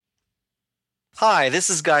Hi, this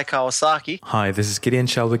is Guy Kawasaki. Hi, this is Gideon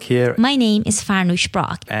Shelwick here. My name is Farnoosh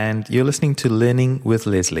Brock. And you're listening to Learning with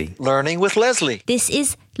Leslie. Learning with Leslie. This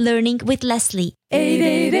is Learning with Leslie.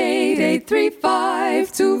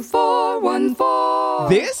 888-835-2414.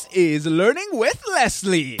 This is Learning with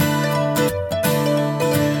Leslie.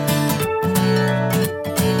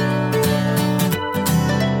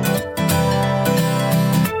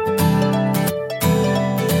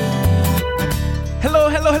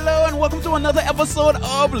 Hello, and welcome to another episode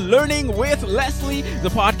of Learning with Leslie, the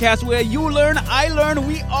podcast where you learn, I learn,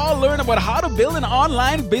 we all learn about how to build an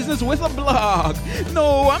online business with a blog.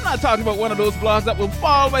 No, I'm not talking about one of those blogs that will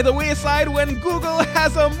fall by the wayside when Google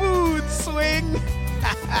has a mood swing.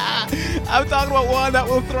 I'm talking about one that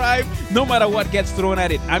will thrive no matter what gets thrown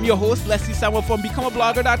at it. I'm your host, Leslie Samuel from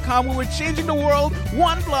BecomeAblogger.com, where we're changing the world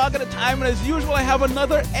one blog at a time. And as usual, I have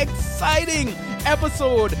another exciting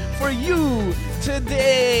episode for you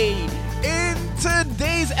today. In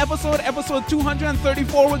today's episode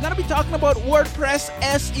 234, we're going to be talking about WordPress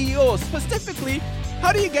SEO. Specifically,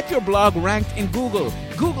 how do you get your blog ranked in Google?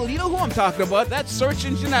 Google, you know who I'm talking about, that search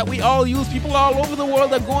engine that we all use. People all over the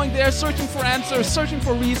world are going there searching for answers, searching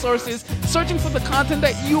for resources, searching for the content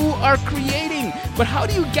that you are creating. But how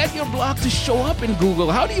do you get your blog to show up in Google?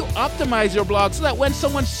 How do you optimize your blog so that when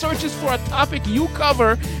someone searches for a topic you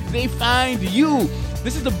cover, they find you?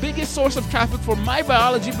 This is the biggest source of traffic for my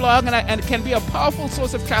biology blog, and it can be a powerful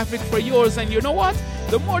source of traffic for yours. And you know what?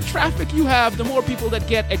 The more traffic you have, the more people that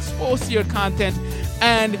get exposed to your content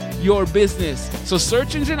and your business. So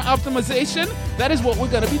search engine optimization, that is what we're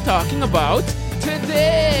going to be talking about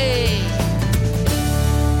today.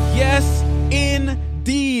 Yes,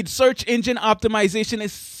 indeed, search engine optimization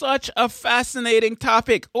is such a fascinating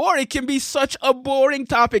topic, or it can be such a boring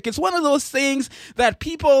topic. It's one of those things that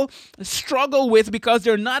people struggle with because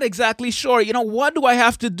they're not exactly sure, what do I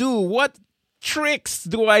have to do? What tricks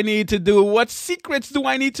do I need to do? What secrets do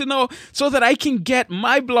I need to know so that I can get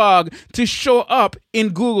my blog to show up in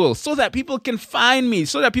Google, so that people can find me,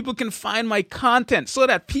 so that people can find my content, so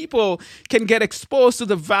that people can get exposed to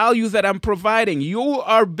the value that I'm providing? You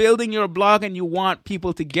are building your blog and you want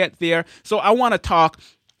people to get there. So I want to talk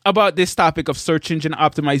about this topic of search engine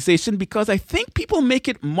optimization because I think people make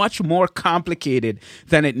it much more complicated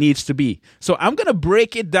than it needs to be. So I'm going to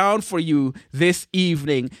break it down for you this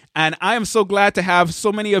evening, and I am so glad to have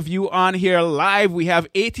so many of you on here live. We have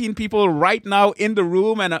 18 people right now in the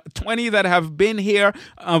room and 20 that have been here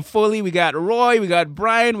fully. We got Roy, we got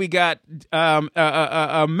Brian, we got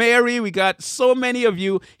Mary, we got so many of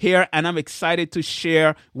you here, and I'm excited to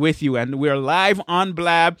share with you. And we're live on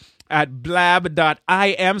Blab at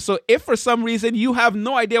blab.im. So if for some reason you have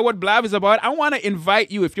no idea what Blab is about, I want to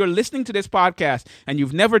invite you, if you're listening to this podcast and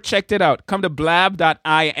you've never checked it out, come to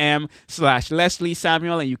blab.im/Leslie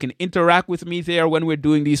Samuel and you can interact with me there when we're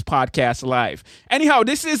doing these podcasts live. Anyhow,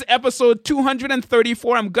 this is episode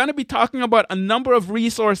 234. I'm going to be talking about a number of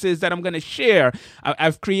resources that I'm going to share.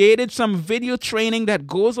 I've created some video training that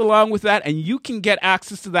goes along with that, and you can get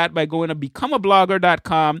access to that by going to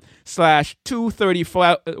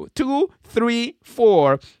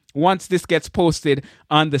becomeablogger.com/234. Once this gets posted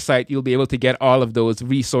on the site, you'll be able to get all of those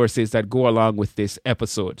resources that go along with this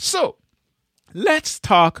episode. So let's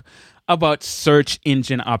talk about search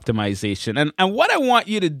engine optimization. And what I want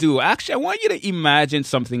you to do, actually, I want you to imagine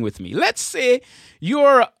something with me. Let's say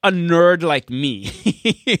you're a nerd like me.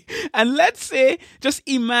 And let's say, just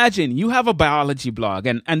imagine you have a biology blog.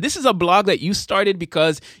 And this is a blog that you started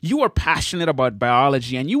because you were passionate about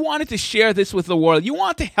biology and you wanted to share this with the world. You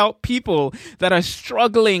want to help people that are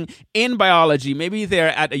struggling in biology. Maybe they're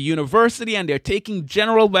at a university and they're taking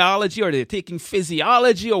general biology, or they're taking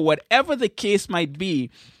physiology, or whatever the case might be.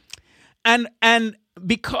 And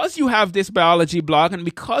because you have this biology blog and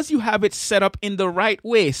because you have it set up in the right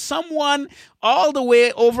way, someone all the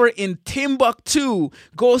way over in Timbuktu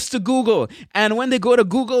goes to Google. And when they go to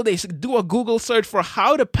Google, they do a Google search for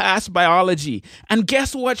how to pass biology. And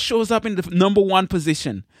guess what shows up in the number one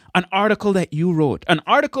position? An article that you wrote. An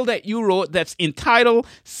article that you wrote that's entitled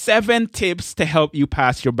 7 Tips to Help You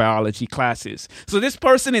Pass Your Biology Classes. So this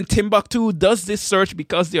person in Timbuktu does this search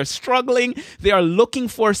because they're struggling. They are looking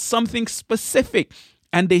for something specific.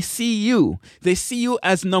 And they see you. They see you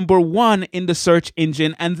as number one in the search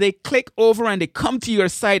engine, and they click over and they come to your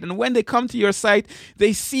site. And when they come to your site,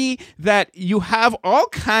 they see that you have all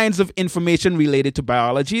kinds of information related to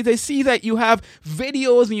biology. They see that you have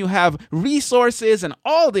videos and you have resources and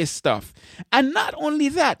all this stuff. And not only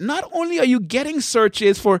that, not only are you getting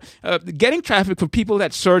searches for, getting traffic for people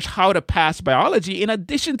that search how to pass biology, in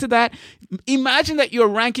addition to that, imagine that you're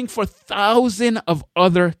ranking for thousands of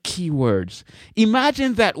other keywords. Imagine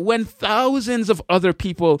imagine that when thousands of other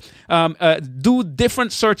people do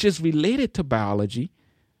different searches related to biology,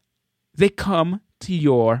 they come to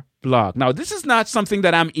your blog. Now, this is not something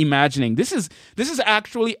that I'm imagining. This is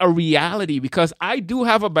actually a reality, because I do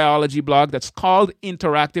have a biology blog that's called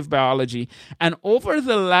Interactive Biology. And over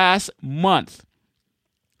the last month,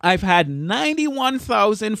 I've had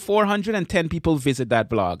 91,410 people visit that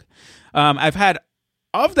blog. I've had,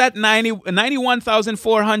 of that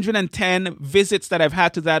 91,410 visits that I've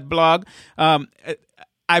had to that blog,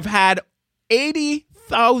 I've had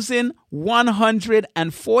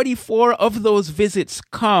 80,144 of those visits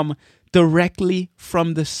come directly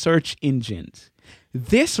from the search engines.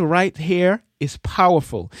 This right here is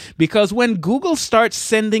powerful, because when Google starts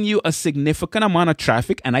sending you a significant amount of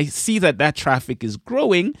traffic, and I see that traffic is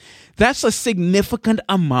growing, that's a significant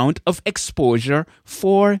amount of exposure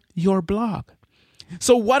for your blog.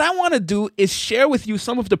 So what I want to do is share with you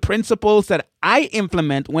some of the principles that I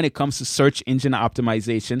implement when it comes to search engine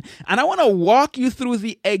optimization. And I want to walk you through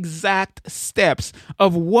the exact steps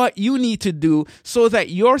of what you need to do so that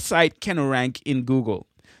your site can rank in Google.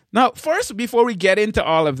 Now, first, before we get into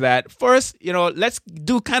all of that, let's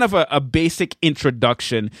do kind of a basic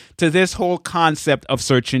introduction to this whole concept of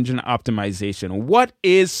search engine optimization. What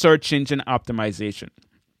is search engine optimization?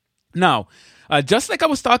 Now, just like I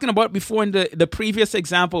was talking about before in the previous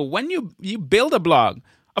example, when you build a blog,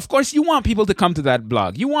 of course, you want people to come to that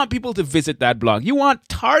blog. You want people to visit that blog. You want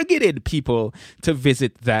targeted people to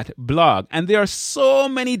visit that blog. And there are so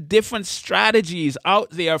many different strategies out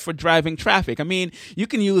there for driving traffic. I mean, you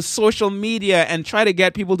can use social media and try to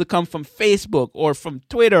get people to come from Facebook or from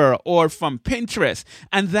Twitter or from Pinterest.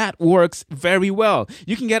 And that works very well.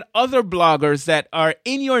 You can get other bloggers that are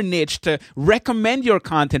in your niche to recommend your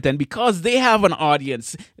content. And because they have an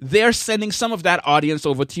audience, they're sending some of that audience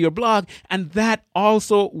over to your blog. And that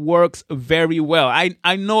also works very well.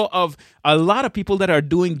 I know of a lot of people that are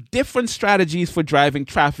doing different strategies for driving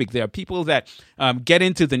traffic. There are people that get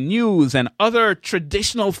into the news and other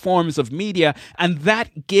traditional forms of media, and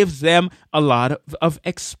that gives them a lot of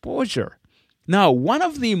exposure. Now, one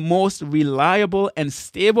of the most reliable and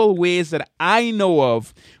stable ways that I know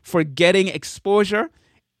of for getting exposure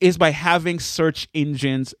is by having search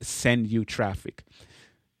engines send you traffic.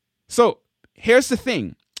 So here's the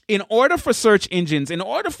thing. In order for search engines, in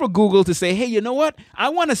order for Google to say, hey, you know what? I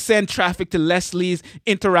want to send traffic to Leslie's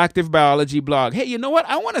Interactive Biology blog. Hey, you know what?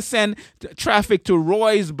 I want to send traffic to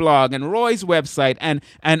Roy's blog and Roy's website and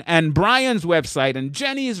Brian's website and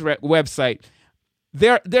Jenny's website.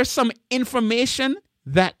 There's some information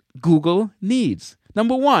that Google needs.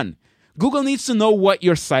 Number one, Google needs to know what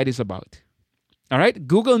your site is about. All right.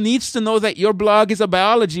 Google needs to know that your blog is a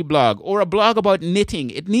biology blog or a blog about knitting.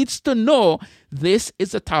 It needs to know this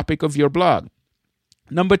is the topic of your blog.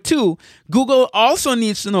 Number two, Google also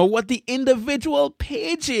needs to know what the individual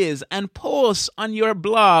pages and posts on your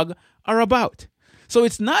blog are about. So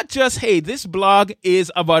it's not just, hey, this blog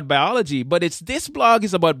is about biology, but it's this blog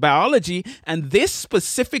is about biology, and this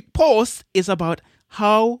specific post is about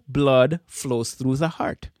how blood flows through the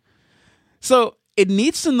heart. So it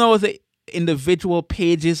needs to know the individual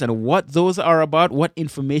pages and what those are about, what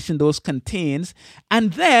information those contains,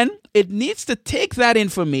 and then it needs to take that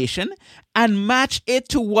information and match it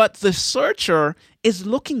to what the searcher is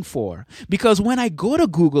looking for. Because when I go to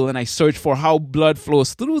Google and I search for how blood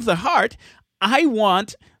flows through the heart, I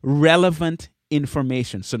want relevant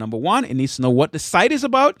information. So number one, it needs to know what the site is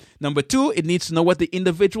about. Number two, it needs to know what the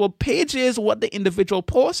individual pages, what the individual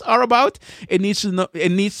posts are about. It needs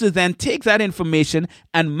to then take that information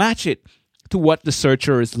and match it to what the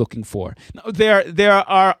searcher is looking for. Now, there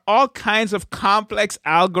are all kinds of complex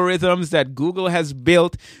algorithms that Google has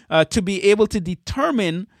built to be able to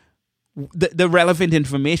determine the relevant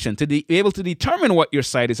information, to be able to determine what your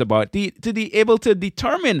site is about, to be able to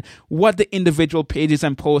determine what the individual pages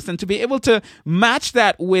and posts, and to be able to match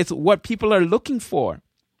that with what people are looking for.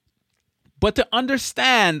 But to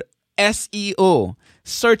understand SEO,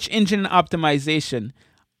 search engine optimization,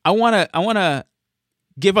 I wanna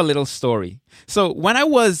give a little story. So when I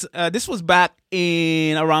was, this was back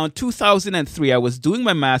in around 2003, I was doing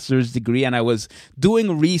my master's degree and I was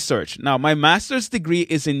doing research. Now, my master's degree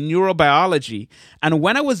is in neurobiology. And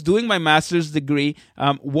when I was doing my master's degree,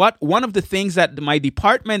 one of the things that my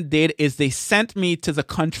department did is they sent me to the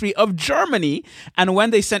country of Germany. And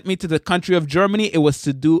when they sent me to the country of Germany, it was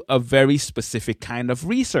to do a very specific kind of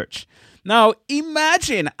research. Now,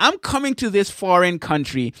 imagine I'm coming to this foreign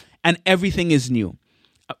country and everything is new.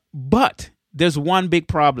 But there's one big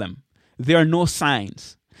problem. There are no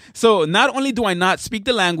signs. So not only do I not speak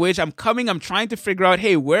the language, I'm trying to figure out,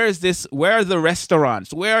 hey, where are the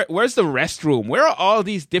restaurants? Where's the restroom? Where are all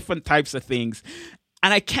these different types of things?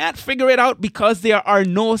 And I can't figure it out because there are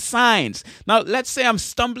no signs. Now, let's say I'm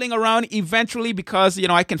stumbling around eventually because,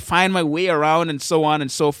 I can find my way around and so on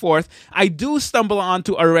and so forth. I do stumble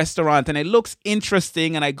onto a restaurant and it looks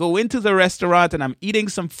interesting, and I go into the restaurant and I'm eating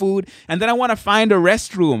some food, and then I want to find a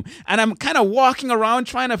restroom. And I'm kind of walking around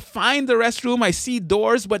trying to find the restroom. I see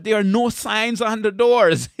doors, but there are no signs on the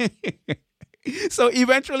doors. So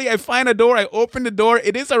eventually I find a door, I open the door,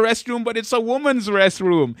 it is a restroom, but it's a woman's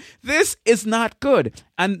restroom. This is not good.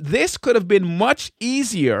 And this could have been much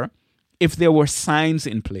easier if there were signs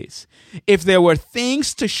in place. If there were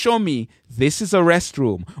things to show me this is a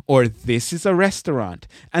restroom or this is a restaurant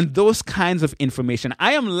and those kinds of information.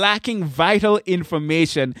 I am lacking vital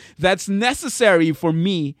information that's necessary for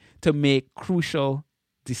me to make crucial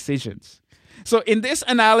decisions. So in this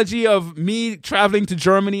analogy of me traveling to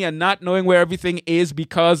Germany and not knowing where everything is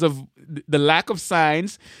because of the lack of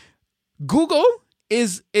signs, Google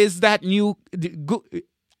is that new...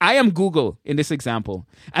 I am Google in this example.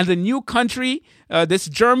 And the new country, this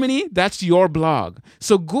Germany, that's your blog.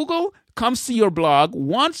 So Google comes to your blog,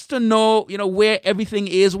 wants to know, where everything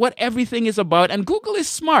is, what everything is about. And Google is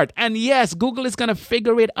smart. And yes, Google is going to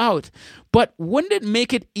figure it out. But wouldn't it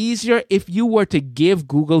make it easier if you were to give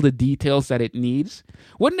Google the details that it needs?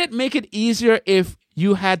 Wouldn't it make it easier if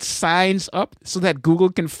you had signs up so that Google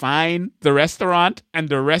can find the restaurant and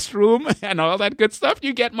the restroom and all that good stuff?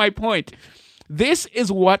 You get my point. This is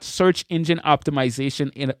what search engine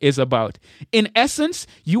optimization is about. In essence,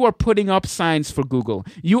 you are putting up signs for Google.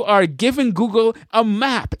 You are giving Google a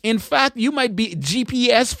map. In fact, you might be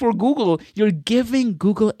GPS for Google. You're giving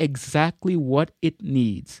Google exactly what it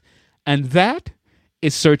needs. And that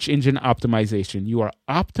is search engine optimization. You are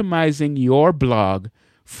optimizing your blog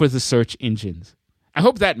for the search engines. I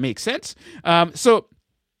hope that makes sense. So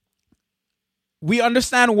we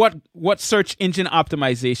understand what search engine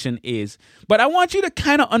optimization is, but I want you to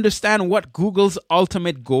kind of understand what Google's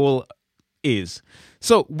ultimate goal is.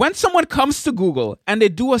 So when someone comes to Google and they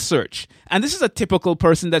do a search, and this is a typical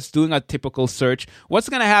person that's doing a typical search, what's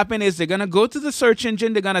going to happen is they're going to go to the search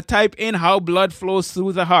engine, they're going to type in how blood flows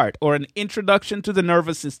through the heart, or an introduction to the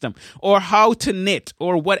nervous system, or how to knit,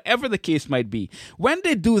 or whatever the case might be. When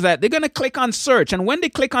they do that, they're going to click on search. And when they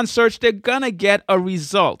click on search, they're going to get a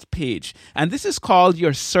result page. And this is called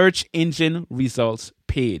your search engine results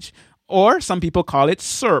page. Or some people call it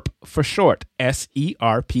SERP for short,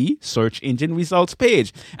 SERP, search engine results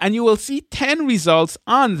page. And you will see 10 results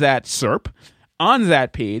on that SERP, on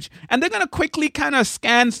that page. And they're going to quickly kind of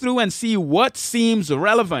scan through and see what seems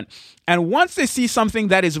relevant. And once they see something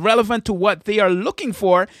that is relevant to what they are looking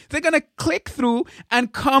for, they're going to click through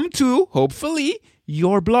and come to, hopefully,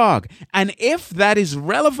 your blog. And if that is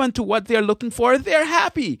relevant to what they're looking for, they're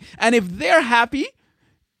happy. And if they're happy,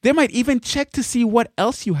 they might even check to see what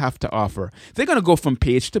else you have to offer. They're going to go from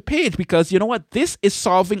page to page because, you know what? This is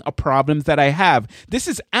solving a problem that I have. This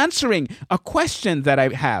is answering a question that I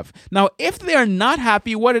have. Now, if they're not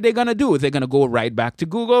happy, what are they going to do? They're going to go right back to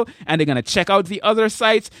Google and they're going to check out the other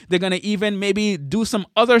sites. They're going to even maybe do some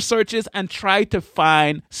other searches and try to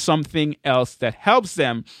find something else that helps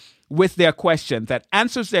them with their question, that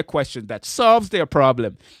answers their question, that solves their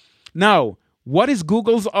problem. Now, what is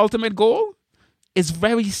Google's ultimate goal? It's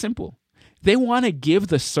very simple. They want to give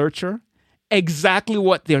the searcher exactly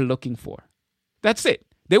what they're looking for. That's it.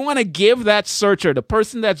 They want to give that searcher, the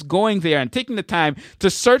person that's going there and taking the time to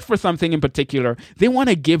search for something in particular, they want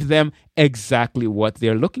to give them exactly what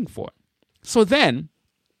they're looking for. So then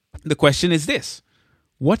the question is this: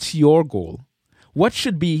 what's your goal? What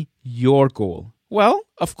should be your goal? Well,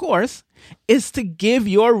 of course, is to give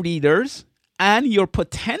your readers and your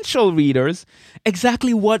potential readers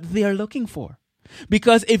exactly what they're looking for.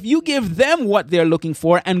 Because if you give them what they're looking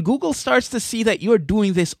for and Google starts to see that you're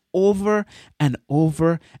doing this over and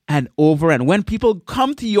over and over, and when people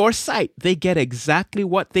come to your site, they get exactly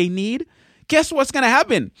what they need, guess what's going to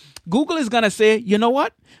happen? Google is going to say, you know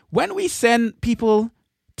what? When we send people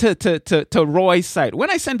to Roy's site,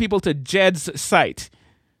 when I send people to Jed's site,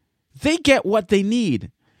 they get what they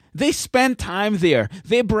need. They spend time there.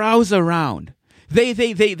 They browse around. They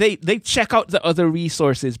check out the other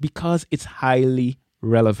resources because it's highly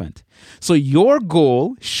relevant. So your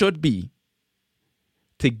goal should be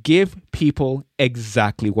to give people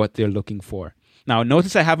exactly what they're looking for. Now,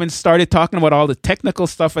 notice I haven't started talking about all the technical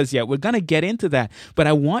stuff as yet. We're going to get into that. But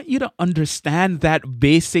I want you to understand that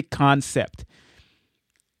basic concept.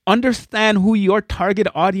 Understand who your target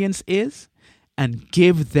audience is and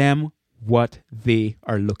give them what they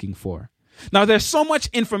are looking for. Now, there's so much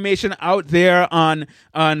information out there on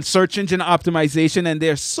search engine optimization, and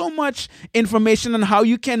there's so much information on how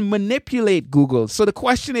you can manipulate Google. So the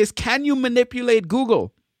question is, can you manipulate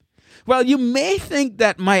Google? Well, you may think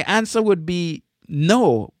that my answer would be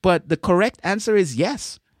no, but the correct answer is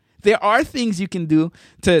yes. There are things you can do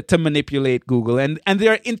to manipulate Google, and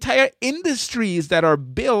there are entire industries that are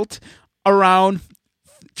built around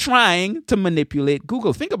trying to manipulate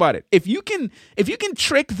Google. Think about it. If you can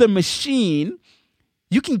trick the machine,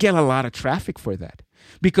 you can get a lot of traffic for that.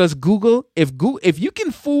 Because Google, if you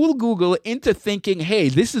can fool Google into thinking, hey,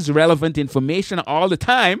 this is relevant information all the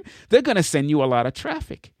time, they're going to send you a lot of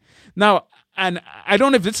traffic. Now, and I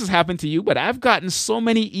don't know if this has happened to you, but I've gotten so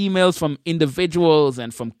many emails from individuals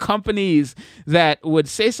and from companies that would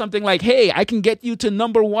say something like, hey, I can get you to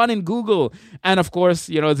number one in Google. And of course,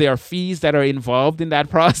 there are fees that are involved in that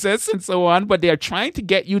process and so on, but they're trying to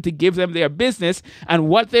get you to give them their business. And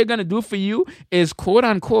what they're going to do for you is, quote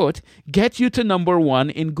unquote, get you to number one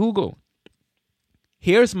in Google.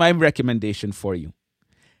 Here's my recommendation for you.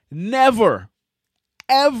 Never,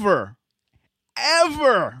 ever,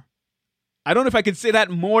 ever, I don't know if I could say that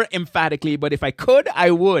more emphatically, but if I could, I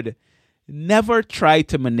would. Never try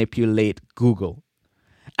to manipulate Google.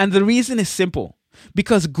 And the reason is simple.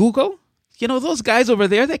 Because Google, those guys over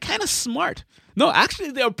there, they're kind of smart. No, actually,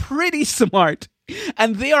 they're pretty smart.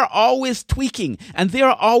 And they are always tweaking. And they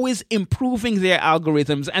are always improving their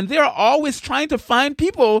algorithms. And they are always trying to find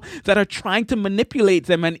people that are trying to manipulate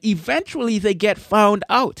them. And eventually, they get found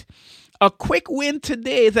out. A quick win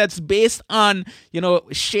today that's based on,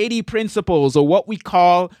 shady principles, or what we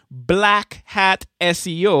call black hat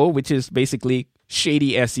SEO, which is basically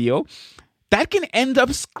shady SEO, that can end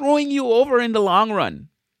up screwing you over in the long run.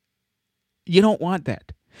 You don't want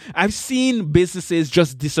that. I've seen businesses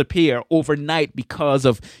just disappear overnight because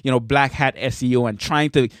of, black hat SEO and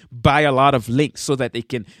trying to buy a lot of links so that they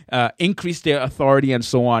can increase their authority and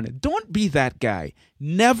so on. Don't be that guy.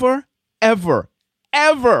 Never, ever,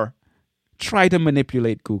 ever try to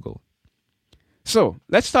manipulate Google. So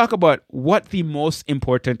let's talk about what the most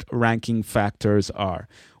important ranking factors are.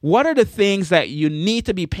 What are the things that you need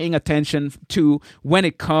to be paying attention to when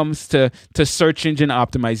it comes to search engine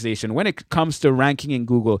optimization, when it comes to ranking in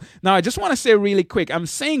Google? Now, I just want to say really quick, I'm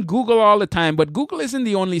saying Google all the time, but Google isn't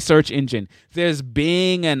the only search engine. There's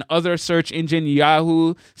Bing and other search engine,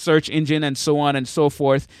 Yahoo search engine, and so on and so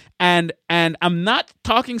forth. And I'm not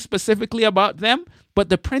talking specifically about them, but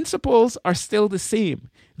the principles are still the same.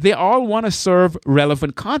 They all want to serve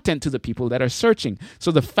relevant content to the people that are searching.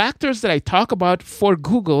 So the factors that I talk about for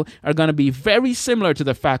Google are going to be very similar to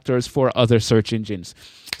the factors for other search engines.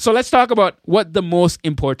 So let's talk about what the most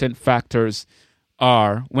important factors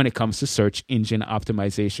are when it comes to search engine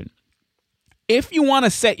optimization. If you want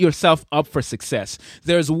to set yourself up for success,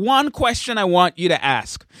 there's one question I want you to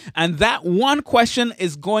ask. And that one question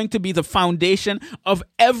is going to be the foundation of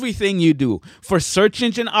everything you do for search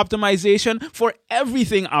engine optimization, for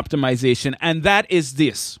everything optimization. And that is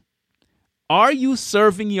this: are you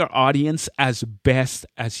serving your audience as best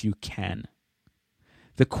as you can?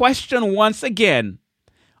 The question once again,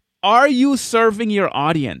 are you serving your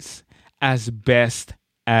audience as best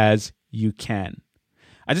as you can?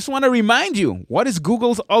 I just want to remind you, what is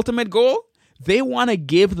Google's ultimate goal? They want to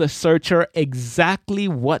give the searcher exactly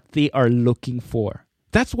what they are looking for.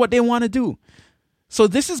 That's what they want to do. So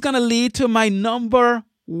this is going to lead to my number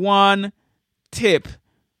one tip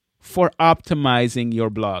for optimizing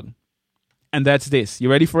your blog. And that's this. You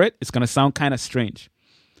ready for it? It's going to sound kind of strange.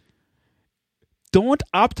 Don't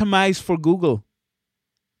optimize for Google.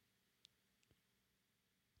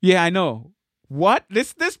 Yeah, I know. What?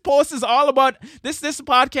 This post is all about, this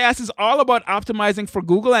podcast is all about optimizing for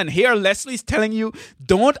Google, and here Leslie's telling you,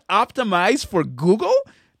 don't optimize for Google?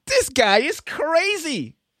 This guy is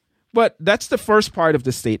crazy. But that's the first part of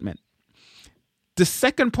the statement. The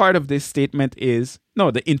second part of this statement is,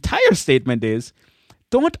 the entire statement is,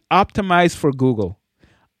 don't optimize for Google.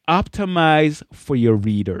 Optimize for your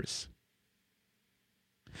readers.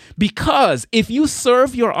 Because if you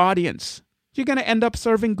serve your audience, you're going to end up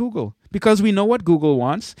serving Google. Because we know what Google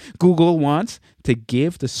wants. Google wants to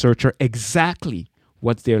give the searcher exactly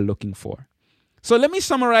what they're looking for. So let me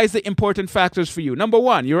summarize the important factors for you. Number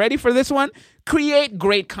one, you ready for this one? Create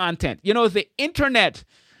great content. The internet,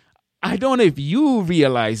 I don't know if you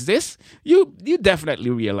realize this. You definitely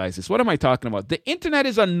realize this. What am I talking about? The internet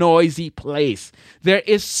is a noisy place. There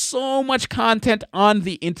is so much content on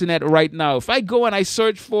the internet right now. If I go and I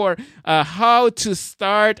search for how to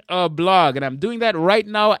start a blog, and I'm doing that right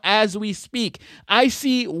now as we speak, I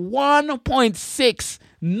see 1.6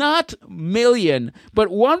 not million, but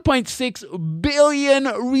 1.6 billion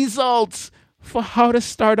results for how to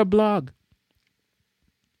start a blog.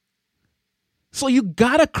 So you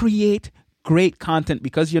gotta create great content,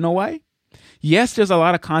 because you know why? Yes, there's a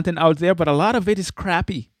lot of content out there, but a lot of it is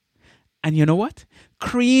crappy. And you know what?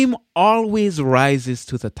 Cream always rises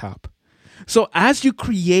to the top. So as you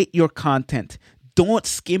create your content, don't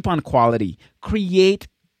skimp on quality. Create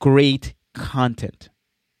great content.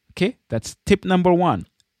 Okay? That's tip number 1.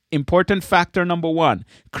 Important factor number 1.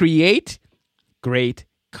 Create great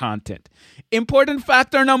content. Important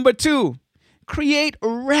factor number 2. Create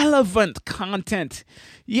relevant content.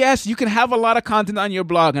 Yes, you can have a lot of content on your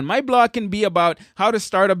blog, and my blog can be about how to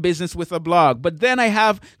start a business with a blog. But then I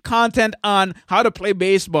have content on how to play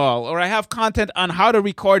baseball, or I have content on how to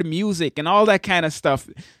record music and all that kind of stuff.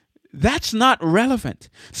 That's not relevant.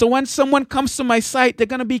 So when someone comes to my site, they're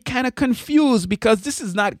going to be kind of confused because this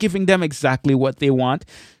is not giving them exactly what they want.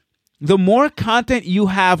 The more content you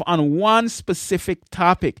have on one specific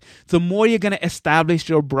topic, the more you're going to establish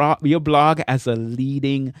your blog as a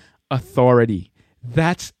leading authority.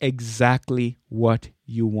 That's exactly what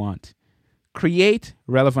you want. Create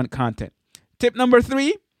relevant content. Tip number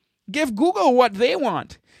 3, give Google what they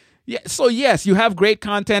want. Yeah, so yes, you have great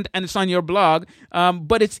content and it's on your blog,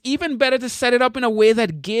 but it's even better to set it up in a way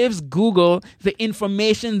that gives Google the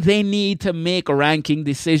information they need to make ranking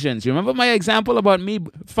decisions. You remember my example about me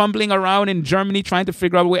fumbling around in Germany trying to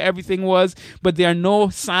figure out where everything was, but there are no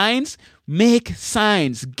signs? Make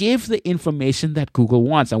signs. Give the information that Google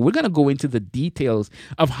wants. And we're going to go into the details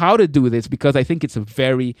of how to do this because I think it's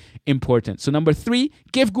very important. So number 3,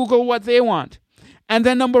 give Google what they want. And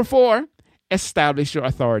then number 4, establish your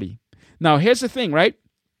authority. Now, here's the thing, right?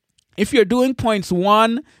 If you're doing points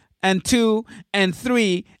 1 and 2 and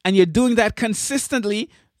 3, and you're doing that consistently,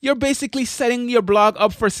 you're basically setting your blog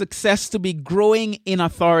up for success to be growing in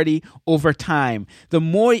authority over time. The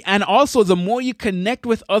more you connect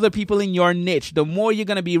with other people in your niche, the more you're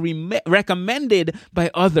going to be recommended by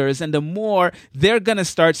others, and the more they're going to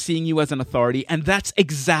start seeing you as an authority. And that's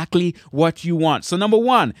exactly what you want. So number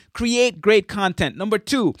 1, create great content. Number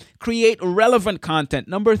 2, create relevant content.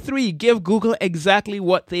 Number 3, give Google exactly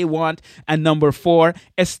what they want. And number 4,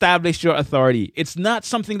 establish your authority. It's not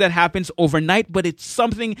something that happens overnight, but it's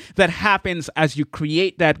something that happens as you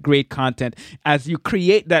create that great content, as you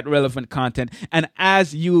create that relevant content, and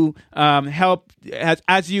as you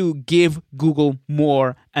as you give Google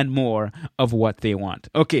more and more of what they want.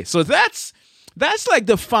 Okay, so that's like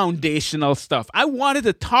the foundational stuff. I wanted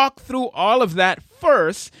to talk through all of that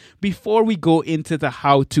first before we go into the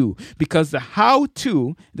how-to, because the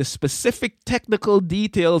how-to, the specific technical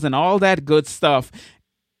details and all that good stuff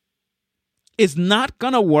is not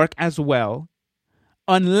going to work as well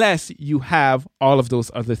unless you have all of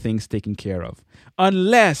those other things taken care of,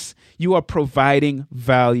 unless you are providing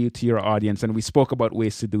value to your audience. And we spoke about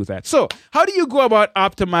ways to do that. So how do you go about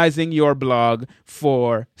optimizing your blog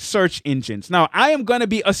for search engines? Now, I am going to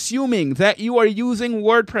be assuming that you are using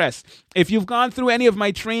WordPress. If you've gone through any of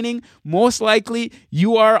my training, most likely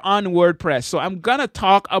you are on WordPress. So I'm going to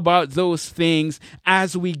talk about those things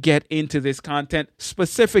as we get into this content,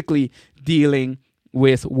 specifically dealing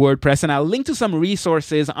with WordPress. And I'll link to some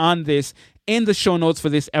resources on this in the show notes for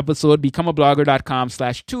this episode,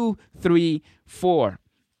 becomeablogger.com/234.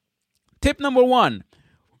 Tip number 1,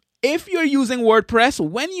 if you're using WordPress,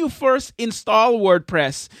 when you first install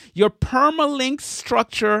WordPress, your permalink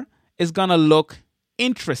structure is going to look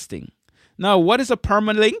interesting. Now, what is a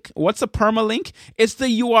permalink? What's a permalink? It's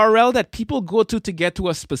the URL that people go to get to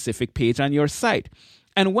a specific page on your site.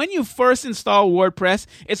 And when you first install WordPress,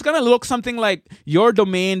 it's going to look something like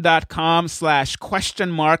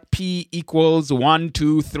yourdomain.com/P equals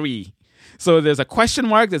 123. So there's a question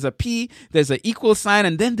mark, there's a P, there's an equal sign,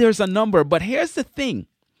 and then there's a number. But here's the thing.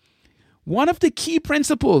 One of the key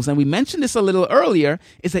principles, and we mentioned this a little earlier,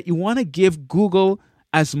 is that you want to give Google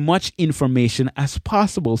as much information as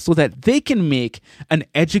possible so that they can make an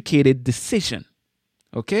educated decision.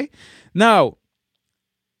 Okay? Now,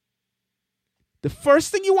 the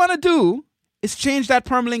first thing you want to do is change that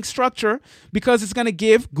permalink structure because it's going to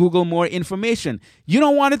give Google more information. You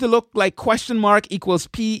don't want it to look like question mark equals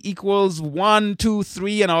P equals 1, 2,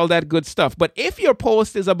 3 and all that good stuff. But if your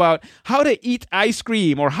post is about how to eat ice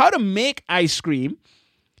cream or how to make ice cream,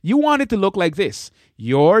 you want it to look like this.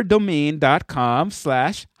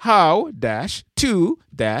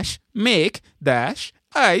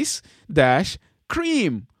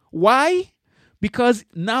 yourdomain.com/how-to-make-ice-cream. Why? because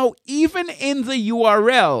now even in the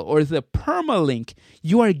URL or the permalink,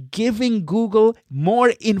 you are giving Google more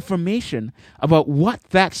information about what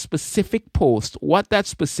that specific post, what that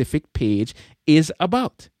specific page is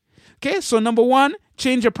about. Okay, so number one,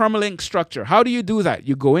 change your permalink structure. How do you do that?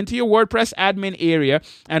 You go into your WordPress admin area,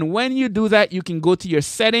 and when you do that, you can go to your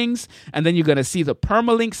settings, and then you're going to see the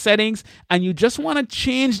permalink settings, and you just want to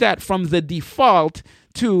change that from the default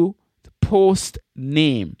to the post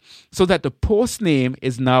name, so that the post name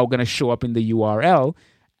is now going to show up in the URL.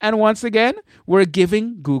 And once again, we're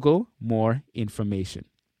giving Google more information.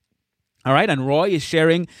 All right, and Roy is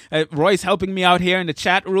sharing, Roy is helping me out here in the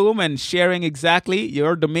chat room and sharing exactly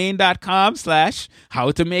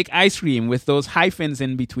yourdomain.com/how to make ice cream with those hyphens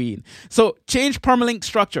in between. So change permalink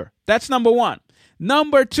structure. That's number one.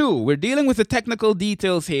 Number two, we're dealing with the technical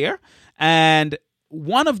details here. And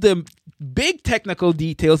one of the big technical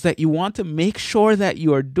details that you want to make sure that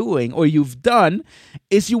you are doing or you've done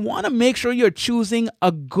is you want to make sure you're choosing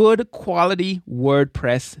a good quality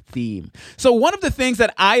WordPress theme. So one of the things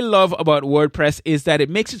that I love about WordPress is that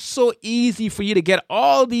it makes it so easy for you to get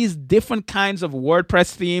all these different kinds of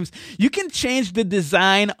WordPress themes. You can change the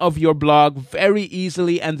design of your blog very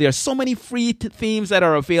easily, and there's so many free themes that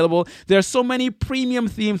are available. There's so many premium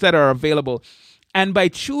themes that are available. And by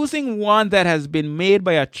choosing one that has been made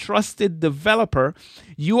by a trusted developer,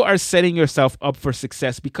 you are setting yourself up for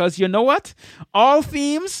success, because you know what? All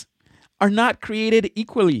themes are not created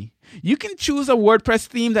equally. You can choose a WordPress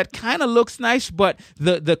theme that kind of looks nice, but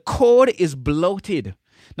the code is bloated.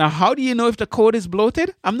 Now, how do you know if the code is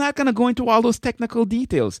bloated? I'm not going to go into all those technical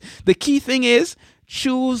details. The key thing is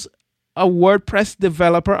choose a WordPress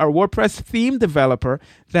developer, a WordPress theme developer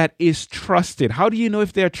that is trusted. How do you know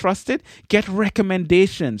if they're trusted? Get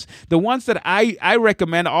recommendations. The ones that I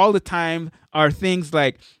recommend all the time are things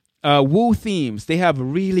like Woo Themes. They have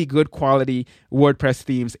really good quality WordPress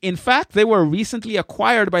themes. In fact, they were recently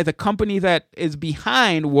acquired by the company that is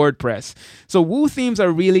behind WordPress. So Woo Themes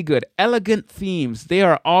are really good. Elegant Themes. They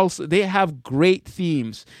have great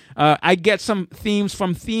themes. I get some themes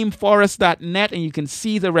from themeforest.net, and you can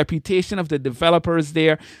see the reputation of the developers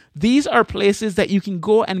there. These are places that you can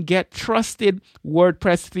go and get trusted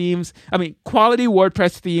WordPress themes. Quality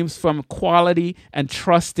WordPress themes from quality and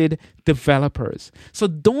trusted developers. So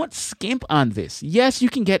don't skimp on this. Yes, you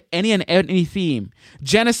can get any and any theme.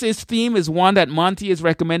 Genesis theme is one that Monty is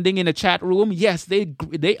recommending in the chat room. Yes, they're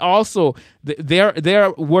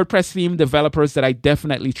WordPress theme developers that I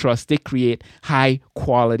definitely trust. They create high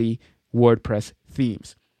quality WordPress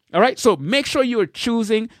themes. All right, so make sure you are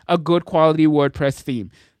choosing a good quality WordPress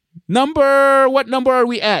theme. What number are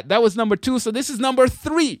we at? That was number 2. So this is number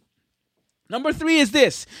 3. Number 3 is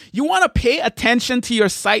this. You want to pay attention to your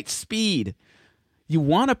site speed. You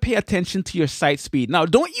want to pay attention to your site speed. Now,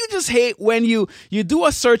 don't you just hate when you do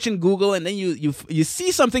a search in Google and then you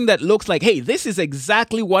see something that looks like, hey, this is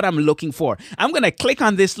exactly what I'm looking for. I'm going to click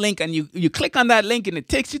on this link, and you click on that link and it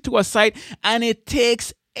takes you to a site, and it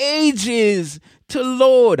takes ages to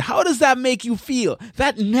load. How does that make you feel?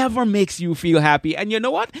 That never makes you feel happy. And you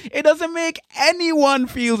know what? It doesn't make anyone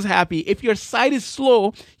feel happy. If your site is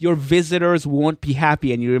slow, your visitors won't be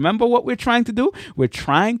happy. And you remember what we're trying to do? We're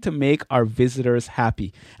trying to make our visitors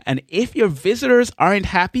happy. And if your visitors aren't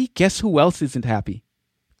happy, guess who else isn't happy?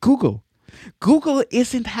 Google. Google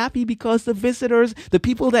isn't happy because the visitors, the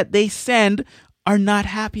people that they send, are not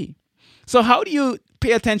happy. So how do you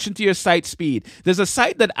pay attention to your site speed? There's a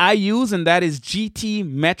site that I use, and that is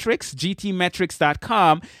GTmetrix,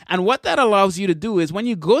 gtmetrix.com. And what that allows you to do is when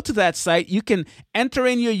you go to that site, you can enter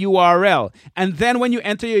in your URL. And then when you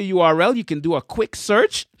enter your URL, you can do a quick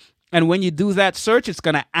search. And when you do that search, it's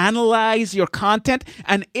going to analyze your content,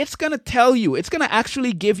 and it's going to tell you, it's going to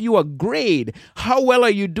actually give you a grade. How well are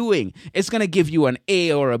you doing? It's going to give you an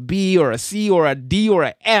A or a B or a C or a D or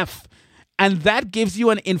a F. And that gives you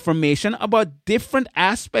an information about different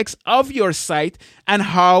aspects of your site and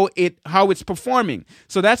how it's performing.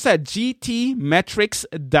 So that's at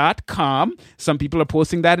gtmetrix.com. Some people are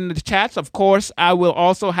posting that in the chats. Of course, I will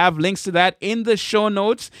also have links to that in the show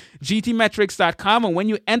notes, gtmetrix.com. And when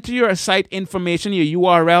you enter your site information, your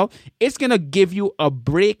URL, it's going to give you a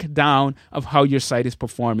breakdown of how your site is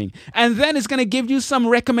performing. And then it's going to give you some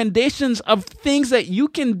recommendations of things that you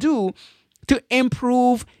can do to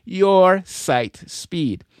improve your site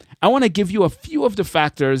speed. I want to give you a few of the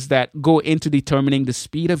factors that go into determining the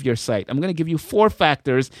speed of your site. I'm going to give you 4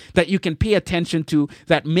 factors that you can pay attention to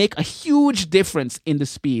that make a huge difference in the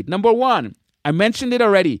speed. Number 1, I mentioned it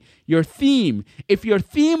already, your theme. If your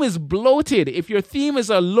theme is bloated, if your theme is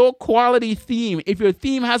a low quality theme, if your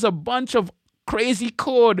theme has a bunch of crazy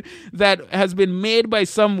code that has been made by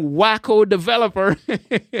some wacko developer,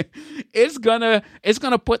 it's gonna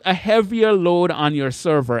put a heavier load on your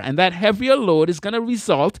server, and that heavier load is gonna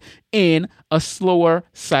result in a slower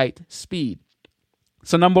site speed.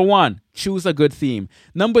 So number 1, choose a good theme.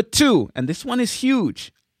 Number 2, and this one is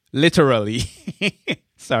huge, literally.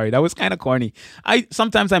 Sorry, that was kind of corny.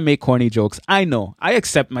 Sometimes I make corny jokes. I know. I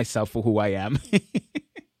accept myself for who I am.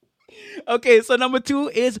 Okay, so number 2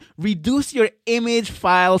 is reduce your image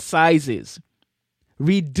file sizes.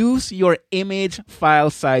 Reduce your image file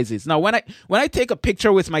sizes. Now, when I take a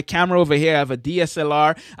picture with my camera over here, I have a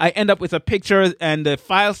DSLR, I end up with a picture and the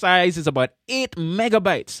file size is about 8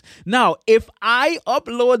 megabytes. Now, if I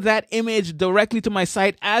upload that image directly to my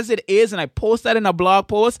site as it is and I post that in a blog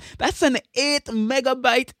post, that's an 8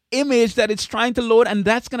 megabyte image that it's trying to load, and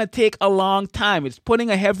that's going to take a long time. It's putting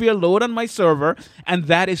a heavier load on my server, and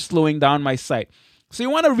that is slowing down my site. So you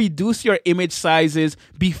want to reduce your image sizes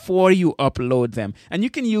before you upload them. And you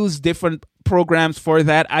can use different programs for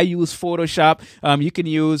that. I use Photoshop. You can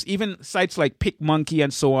use even sites like PicMonkey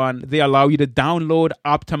and so on. They allow you to download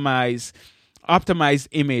optimized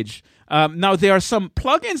image. Now, there are some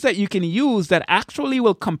plugins that you can use that actually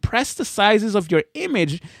will compress the sizes of your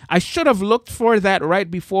image. I should have looked for that right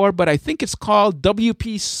before, but I think it's called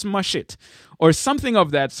WP Smush It or something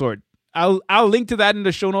of that sort. I'll link to that in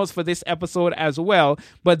the show notes for this episode as well,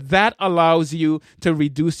 but that allows you to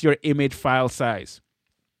reduce your image file size.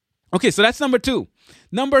 Okay, so that's number 2.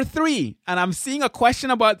 Number 3, and I'm seeing a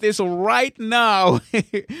question about this right now,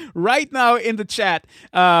 right now in the chat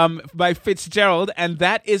by Fitzgerald, and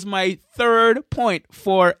that is my 3rd point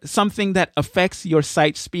for something that affects your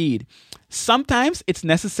site speed. Sometimes it's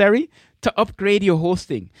necessary to upgrade your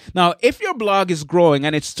hosting. Now, if your blog is growing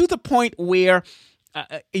and it's to the point where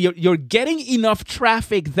you're getting enough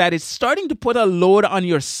traffic that it's starting to put a load on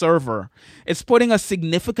your server. It's putting a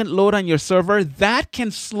significant load on your server that can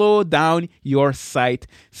slow down your site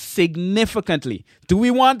significantly. Do we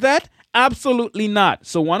want that? Absolutely not.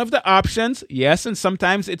 So one of the options, yes, and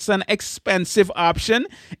sometimes it's an expensive option,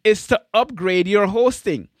 is to upgrade your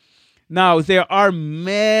hosting. Now, there are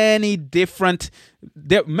many different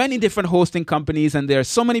hosting companies, and there are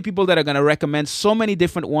so many people that are going to recommend so many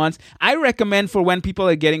different ones. I recommend for when people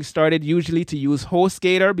are getting started, usually to use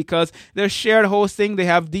HostGator because they're shared hosting, they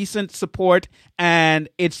have decent support, and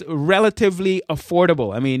it's relatively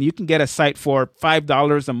affordable. I mean, you can get a site for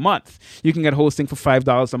 $5 a month. You can get hosting for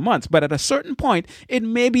 $5 a month. But at a certain point, it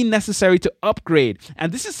may be necessary to upgrade.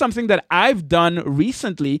 And this is something that I've done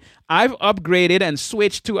recently. I've upgraded and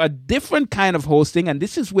switched to a different kind of hosting, and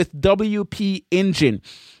this is with WP Engine.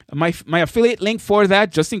 My affiliate link for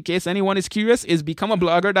that, just in case anyone is curious, is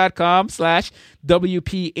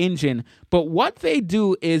becomeablogger.com/WP Engine. But what they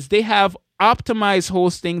do is they have optimized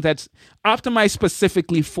hosting that's optimized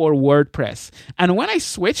specifically for WordPress. And when I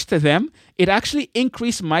switched to them, it actually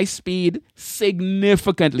increased my speed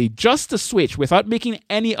significantly. Just to switch without making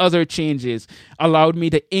any other changes allowed me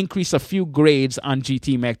to increase a few grades on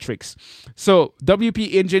GT metrics. So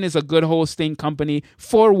WP Engine is a good hosting company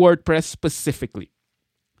for WordPress specifically.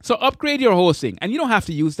 So upgrade your hosting, and you don't have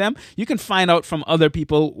to use them. You can find out from other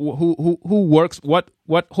people who works what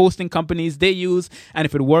hosting companies they use, and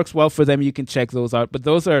if it works well for them, you can check those out. But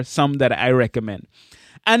those are some that I recommend.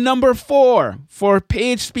 And number 4, for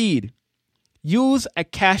page speed, use a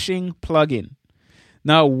caching plugin.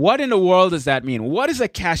 Now, what in the world does that mean? What is a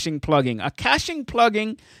caching plugin? A caching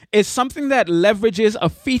plugin is something that leverages a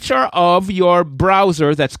feature of your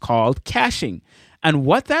browser that's called caching. And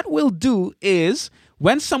what that will do is,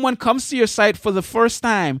 when someone comes to your site for the first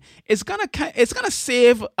time, it's gonna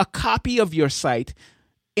save a copy of your site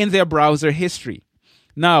in their browser history.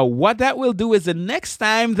 Now, what that will do is the next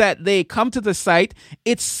time that they come to the site,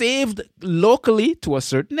 it's saved locally to a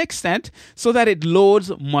certain extent so that it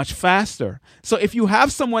loads much faster. So if you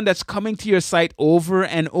have someone that's coming to your site over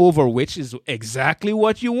and over, which is exactly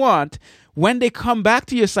what you want, when they come back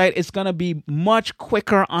to your site, it's going to be much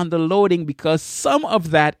quicker on the loading because some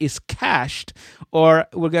of that is cached, or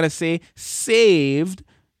we're going to say saved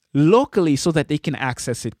locally so that they can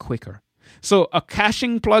access it quicker. So a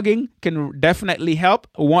caching plugin can definitely help.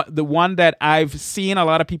 The one that I've seen a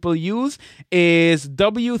lot of people use is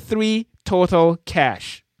W3 Total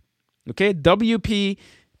Cache. Okay, WP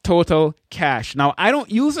Total Cache. Now, I don't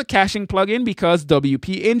use a caching plugin because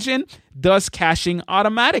WP Engine does caching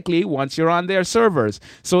automatically once you're on their servers.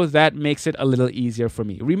 So that makes it a little easier for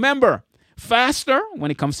me. Remember, faster when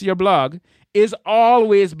it comes to your blog is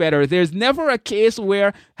always better. There's never a case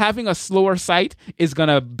where having a slower site is going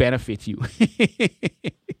to benefit you.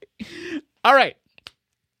 All right.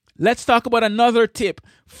 Let's talk about another tip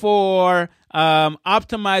for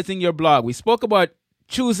optimizing your blog. We spoke about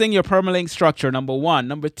choosing your permalink structure, number 1.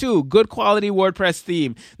 Number 2, good quality WordPress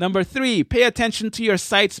theme. Number 3, pay attention to your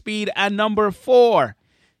site speed. And number 4,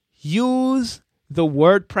 use the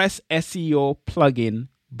WordPress SEO plugin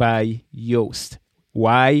by Yoast.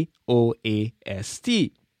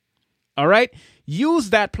 Yoast. All right? Use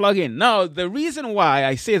that plugin. Now, the reason why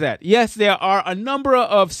I say that, yes, there are a number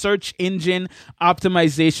of search engine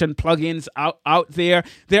optimization plugins out there.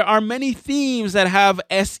 There are many themes that have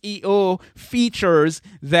SEO features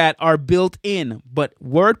that are built in, but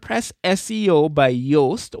WordPress SEO by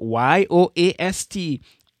Yoast, Yoast,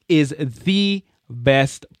 is the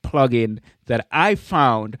best plugin that I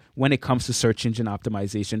found when it comes to search engine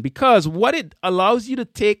optimization, because what it allows you to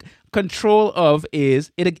take control of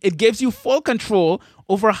is it gives you full control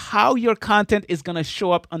over how your content is going to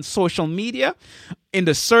show up on social media, in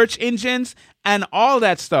the search engines, and all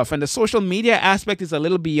that stuff. And the social media aspect is a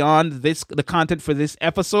little beyond the content for this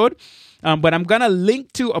episode. But I'm going to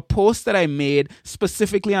link to a post that I made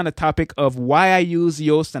specifically on the topic of why I use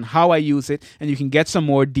Yoast and how I use it. And you can get some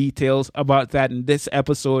more details about that in this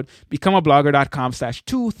episode,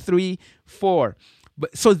 becomeablogger.com/234.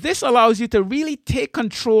 So this allows you to really take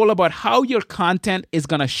control about how your content is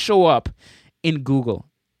going to show up in Google.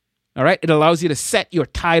 All right. It allows you to set your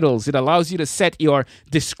titles. It allows you to set your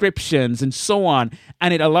descriptions and so on.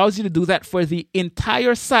 And it allows you to do that for the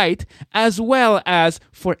entire site as well as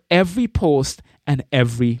for every post and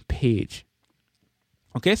every page.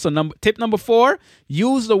 Okay. So tip number 4,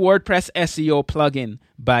 use the WordPress SEO plugin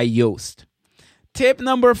by Yoast. Tip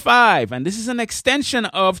number 5, and this is an extension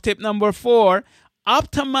of tip number 4,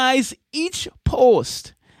 optimize each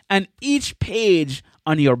post and each page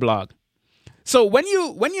on your blog. So when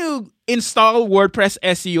you install WordPress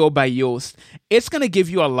SEO by Yoast, it's going to give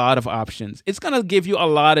you a lot of options. It's going to give you a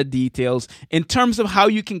lot of details in terms of how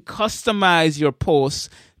you can customize your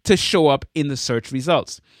posts to show up in the search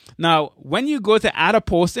results. Now, when you go to add a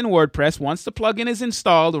post in WordPress, once the plugin is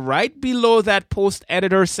installed, right below that post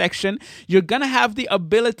editor section, you're going to have the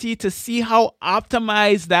ability to see how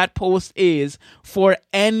optimized that post is for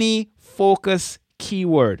any focus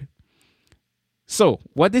keyword. So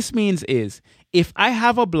what this means is, if I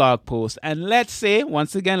have a blog post, and let's say,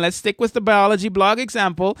 once again, let's stick with the biology blog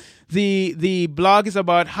example, the blog is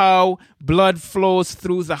about how blood flows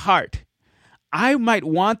through the heart. I might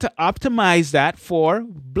want to optimize that for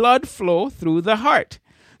blood flow through the heart.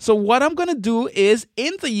 So what I'm going to do is,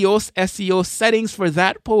 in the Yoast SEO settings for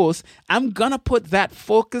that post, I'm going to put that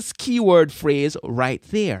focus keyword phrase right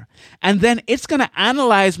there. And then it's going to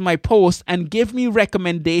analyze my post and give me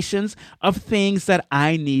recommendations of things that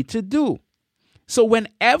I need to do. So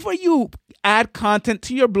whenever you add content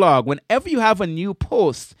to your blog, whenever you have a new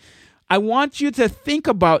post, I want you to think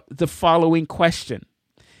about the following question.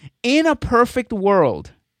 In a perfect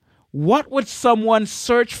world, what would someone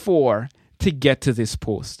search for to get to this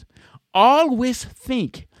post? Always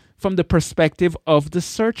think from the perspective of the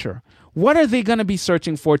searcher. What are they going to be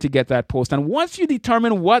searching for to get that post? And once you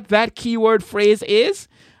determine what that keyword phrase is,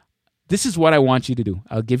 this is what I want you to do.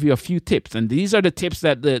 I'll give you a few tips, and these are the tips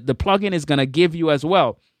that the plugin is going to give you as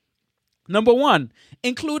well. Number 1,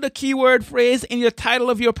 include a keyword phrase in your title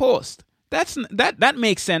of your post. That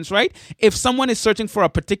makes sense, right? If someone is searching for a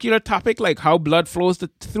particular topic like how blood flows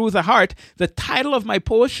through the heart, the title of my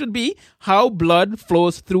post should be How Blood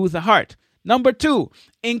Flows Through the Heart. Number 2,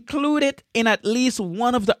 include it in at least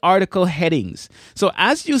one of the article headings. So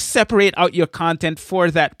as you separate out your content for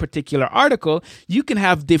that particular article, you can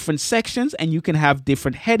have different sections and you can have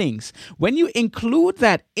different headings. When you include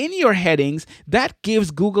that in your headings, that gives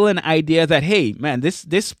Google an idea that, hey, man,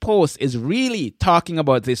 this post is really talking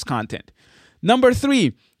about this content. Number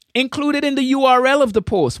 3, include it in the URL of the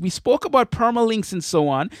post. We spoke about permalinks and so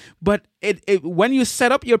on, but when you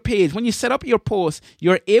set up your page, when you set up your post,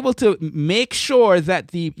 you're able to make sure that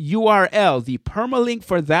the URL, the permalink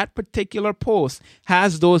for that particular post,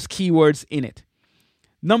 has those keywords in it.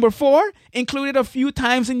 Number 4, include it a few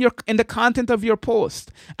times in the content of your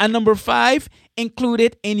post. And number 5, include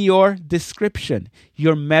it in your description,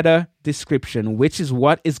 your meta description, which is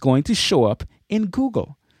what is going to show up in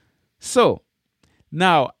Google. So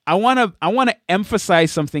now, I want to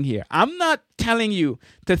emphasize something here. I'm not telling you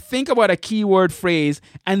to think about a keyword phrase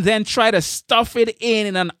and then try to stuff it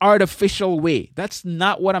in an artificial way. That's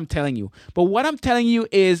not what I'm telling you. But what I'm telling you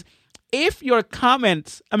is, if your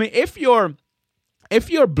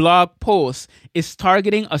blog post is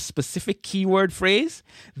targeting a specific keyword phrase,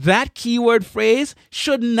 that keyword phrase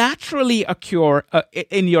should naturally occur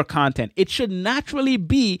in your content. It should naturally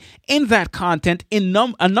be in that content in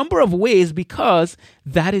a number of ways, because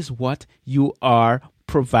that is what you are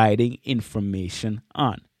providing information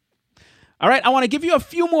on. All right, I want to give you a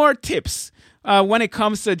few more tips when it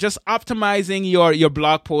comes to just optimizing your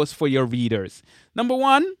blog post for your readers. Number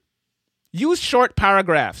one, use short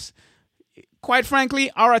paragraphs. Quite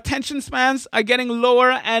frankly, our attention spans are getting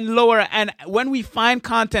lower and lower. And when we find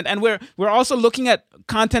content, and we're also looking at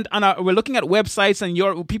content we're looking at websites,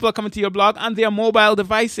 and people are coming to your blog on their mobile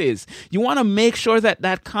devices. You want to make sure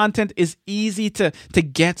that content is easy to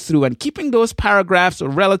get through, and keeping those paragraphs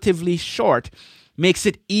relatively short makes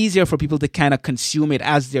it easier for people to kind of consume it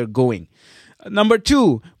as they're going. Number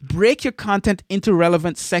two, break your content into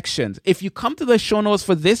relevant sections. If you come to the show notes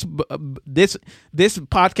for this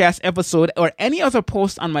podcast episode or any other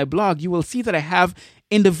post on my blog, you will see that I have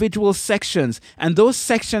individual sections, and those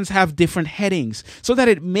sections have different headings so that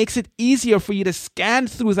it makes it easier for you to scan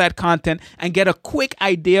through that content and get a quick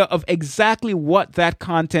idea of exactly what that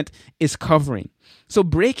content is covering. So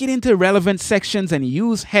break it into relevant sections and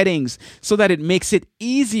use headings so that it makes it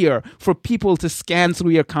easier for people to scan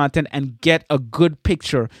through your content and get a good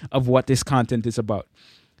picture of what this content is about.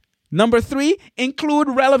 Number three, include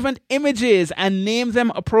relevant images and name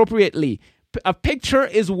them appropriately. A picture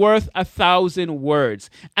is worth 1,000 words.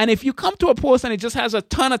 And if you come to a post and it just has a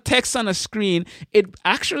ton of text on a screen, it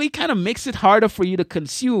actually kind of makes it harder for you to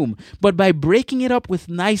consume. But by breaking it up with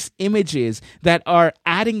nice images that are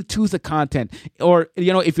adding to the content, or,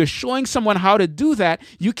 if you're showing someone how to do that,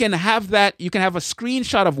 you can have a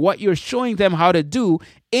screenshot of what you're showing them how to do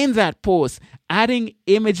in that post. Adding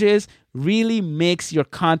images really makes your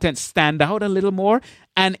content stand out a little more.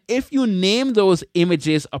 And if you name those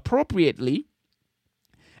images appropriately,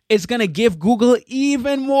 it's going to give Google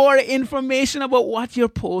even more information about what your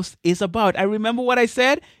post is about. I remember what I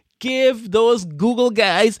said. Give those Google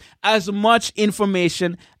guys as much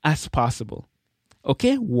information as possible.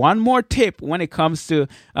 Okay, one more tip when it comes to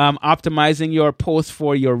optimizing your post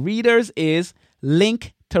for your readers is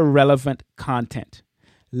link to relevant content.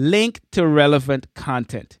 Link to relevant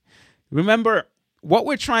content. Remember, what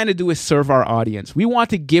we're trying to do is serve our audience. We want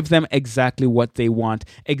to give them exactly what they want,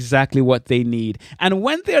 exactly what they need. And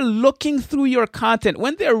when they're looking through your content,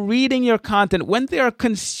 when they're reading your content, when they're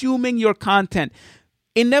consuming your content,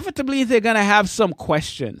 inevitably they're going to have some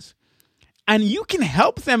questions. And you can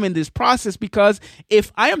help them in this process, because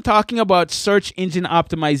if I am talking about search engine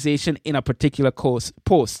optimization in a particular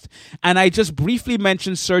post, and I just briefly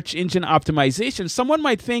mentioned search engine optimization, someone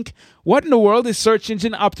might think, what in the world is search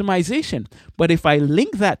engine optimization? But if I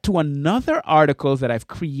link that to another article that I've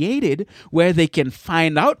created where they can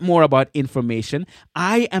find out more about information,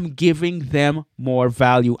 I am giving them more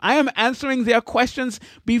value. I am answering their questions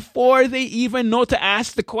before they even know to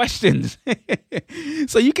ask the questions.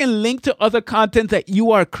 So you can link to other content that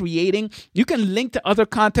you are creating. You can link to other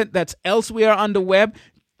content that's elsewhere on the web,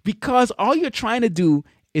 because all you're trying to do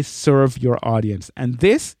is serve your audience. And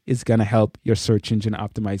this is going to help your search engine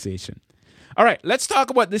optimization. All right, let's talk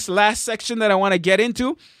about this last section that I want to get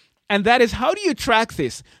into. And that is, how do you track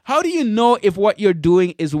this? How do you know if what you're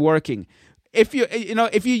doing is working? If you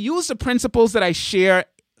use the principles that I share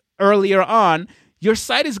earlier on, your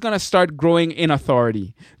site is going to start growing in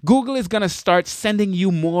authority. Google is going to start sending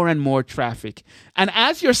you more and more traffic. And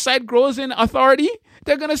as your site grows in authority,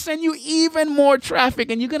 they're going to send you even more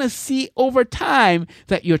traffic. And you're going to see over time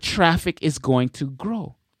that your traffic is going to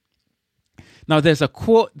grow. Now, there's a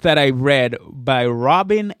quote that I read by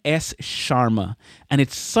Robin S. Sharma, and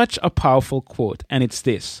it's such a powerful quote. And it's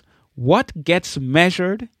this: what gets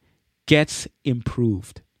measured gets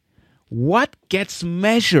improved. What gets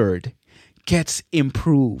measured gets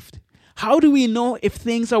improved. How do we know if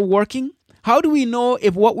things are working? How do we know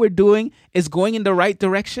if what we're doing is going in the right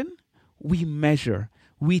direction? We measure,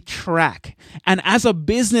 we track. And as a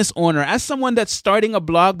business owner, as someone that's starting a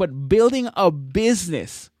blog but building a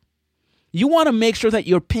business, you want to make sure that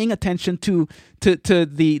you're paying attention to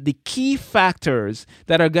the key factors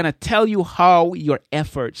that are going to tell you how your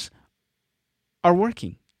efforts are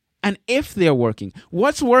working. And if they're working,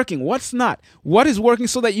 what's not? What is working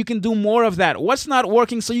so that you can do more of that? What's not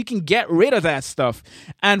working so you can get rid of that stuff?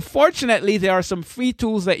 And fortunately, there are some free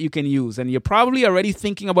tools that you can use. And you're probably already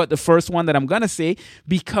thinking about the first one that I'm going to say,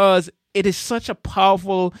 because it is such a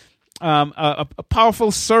powerful a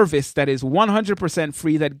powerful service that is 100%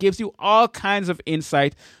 free, that gives you all kinds of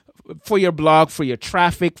insight for your blog, for your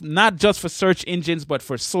traffic, not just for search engines, but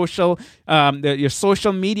for social, your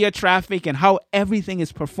social media traffic, and how everything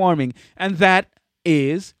is performing. And that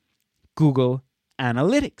is Google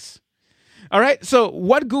Analytics. All right. So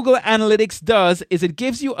what Google Analytics does is it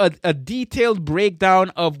gives you a detailed breakdown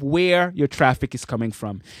of where your traffic is coming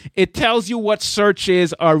from. It tells you what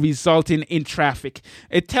searches are resulting in traffic.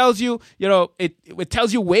 It tells you, it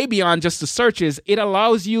tells you way beyond just the searches. It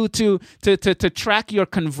allows you to track your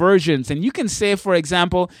conversions. And you can say, for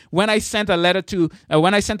example, when I sent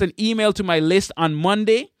an email to my list on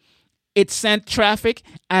Monday, it sent traffic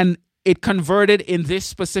and it converted in this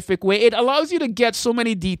specific way. It allows you to get so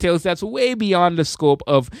many details that's way beyond the scope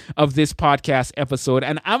of this podcast episode.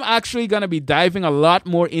 And I'm actually going to be diving a lot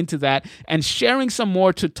more into that and sharing some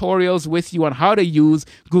more tutorials with you on how to use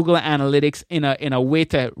Google Analytics in a way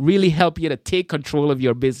to really help you to take control of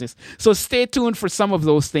your business. So stay tuned for some of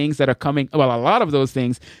those things that are coming. Well, a lot of those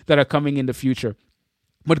things that are coming in the future.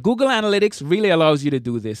 But Google Analytics really allows you to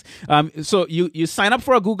do this. So you sign up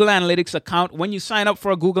for a Google Analytics account. When you sign up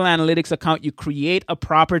for a Google Analytics account, you create a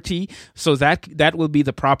property. So that will be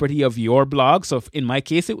the property of your blog. So in my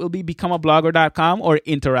case, it will be becomeablogger.com or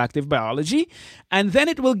interactive biology. And then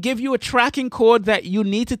it will give you a tracking code that you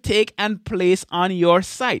need to take and place on your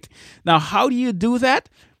site. Now, how do you do that?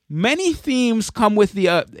 Many themes come with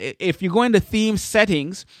if you go into theme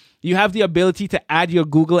settings, you have the ability to add your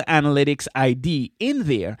Google Analytics ID in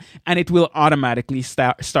there, and it will automatically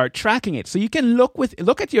start tracking it. So you can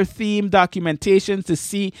look at your theme documentation to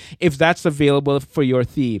see if that's available for your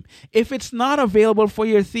theme. If it's not available for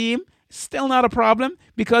your theme, still not a problem,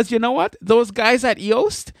 because you know what? Those guys at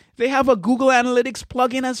Yoast, they have a Google Analytics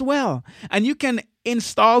plugin as well. And you can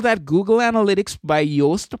install that Google Analytics by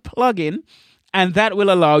Yoast plugin, and that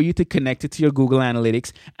will allow you to connect it to your Google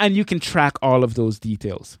Analytics, and you can track all of those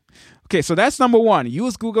details. Okay, so that's number one.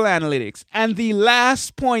 Use Google Analytics. And the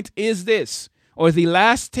last point is this, or the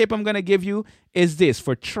last tip I'm going to give you is this.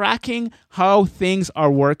 For tracking how things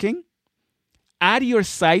are working, add your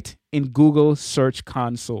site in Google Search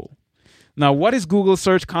Console. Now, what is Google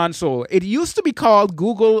Search Console? It used to be called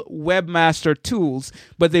Google Webmaster Tools,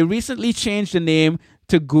 but they recently changed the name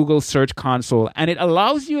to Google Search Console, and it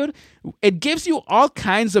gives you all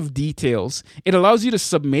kinds of details. It allows you to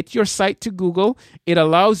submit your site to Google. It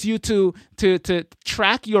allows you to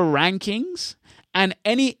track your rankings and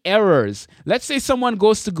any errors. Let's say someone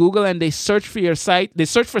goes to Google and they search for your site, they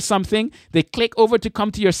search for something, they click over to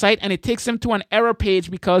come to your site, and it takes them to an error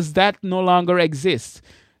page because that no longer exists.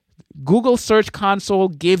 Google Search Console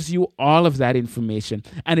gives you all of that information,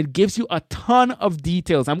 and it gives you a ton of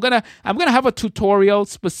details. I'm gonna have a tutorial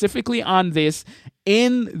specifically on this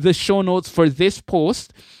in the show notes for this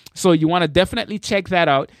post. So you want to definitely check that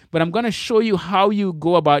out. But I'm going to show you how you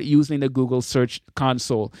go about using the Google Search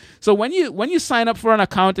Console. So when you sign up for an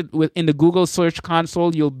account in the Google Search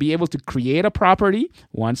Console, you'll be able to create a property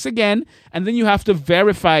once again, and then you have to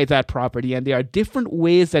verify that property. And there are different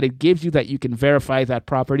ways that it gives you that you can verify that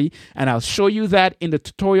property. And I'll show you that in the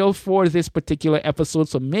tutorial for this particular episode.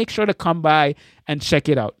 So make sure to come by and check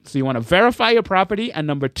it out. So you want to verify your property. And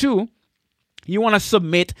number two, you want to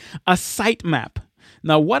submit a sitemap.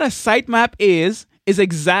 Now, what a sitemap is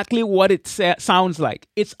exactly what it sounds like.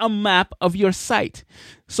 It's a map of your site.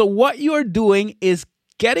 So what you're doing is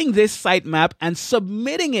getting this sitemap and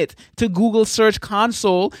submitting it to Google Search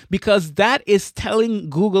Console, because that is telling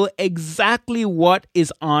Google exactly what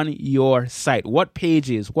is on your site, what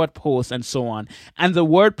pages, what posts, and so on. And the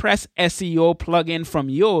WordPress SEO plugin from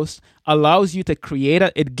Yoast allows you to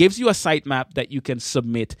it gives you a sitemap that you can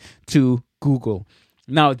submit to Google.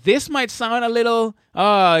 Now, this might sound a little,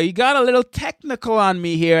 you got a little technical on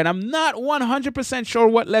me here, and I'm not 100% sure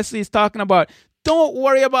what Leslie is talking about. Don't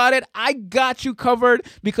worry about it. I got you covered,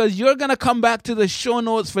 because you're going to come back to the show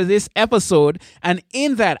notes for this episode, and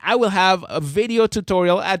in that, I will have a video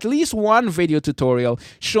tutorial, at least one video tutorial,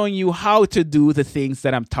 showing you how to do the things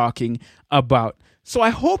that I'm talking about. So I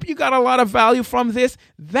hope you got a lot of value from this.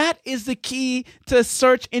 That is the key to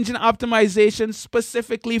search engine optimization,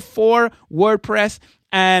 specifically for WordPress.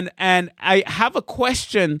 And I have a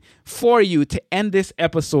question for you to end this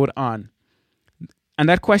episode on. And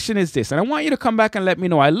that question is this. And I want you to come back and let me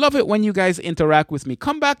know. I love it when you guys interact with me.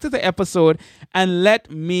 Come back to the episode and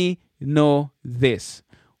let me know this.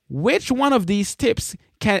 Which one of these tips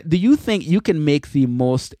do you think you can make the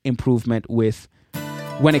most improvement with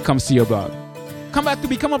when it comes to your blog? Come back to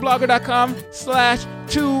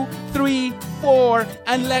becomeablogger.com/234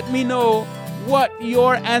 and let me know what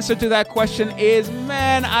your answer to that question is.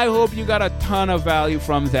 Man, I hope you got a ton of value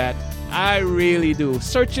from that. I really do.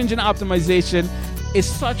 Search engine optimization is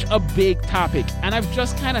such a big topic, and I've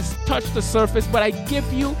just kind of touched the surface, but I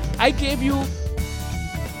gave you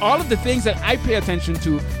all of the things that I pay attention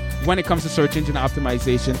to when it comes to search engine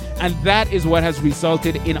optimization. And that is what has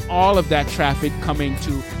resulted in all of that traffic coming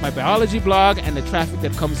to my biology blog and the traffic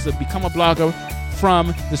that comes to become a blogger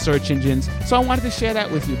from the search engines. So I wanted to share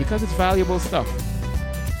that with you because it's valuable stuff.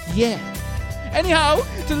 Yeah. Anyhow,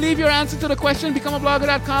 to leave your answer to the question,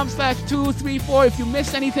 becomeablogger.com/234. If you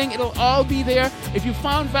missed anything, it'll all be there. If you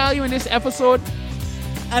found value in this episode,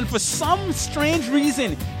 and for some strange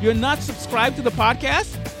reason you're not subscribed to the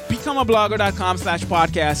podcast,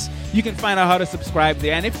 becomeablogger.com/podcast. You can find out how to subscribe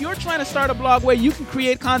there. And if you're trying to start a blog where you can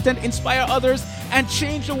create content, inspire others, and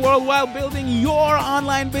change the world while building your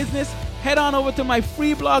online business, head on over to my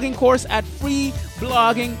free blogging course at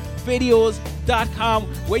freebloggingvideos.com,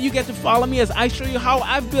 where you get to follow me as I show you how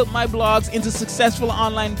I've built my blogs into successful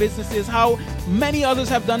online businesses, how many others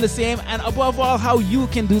have done the same, and above all, how you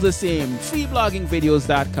can do the same.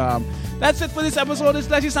 freebloggingvideos.com. That's it for this episode. It's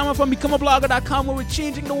Leslie Simon from becomeablogger.com, where we're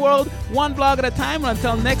changing the world one blog at a time. And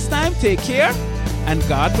until next time, take care and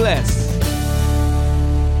God bless.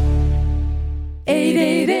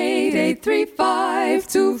 888-835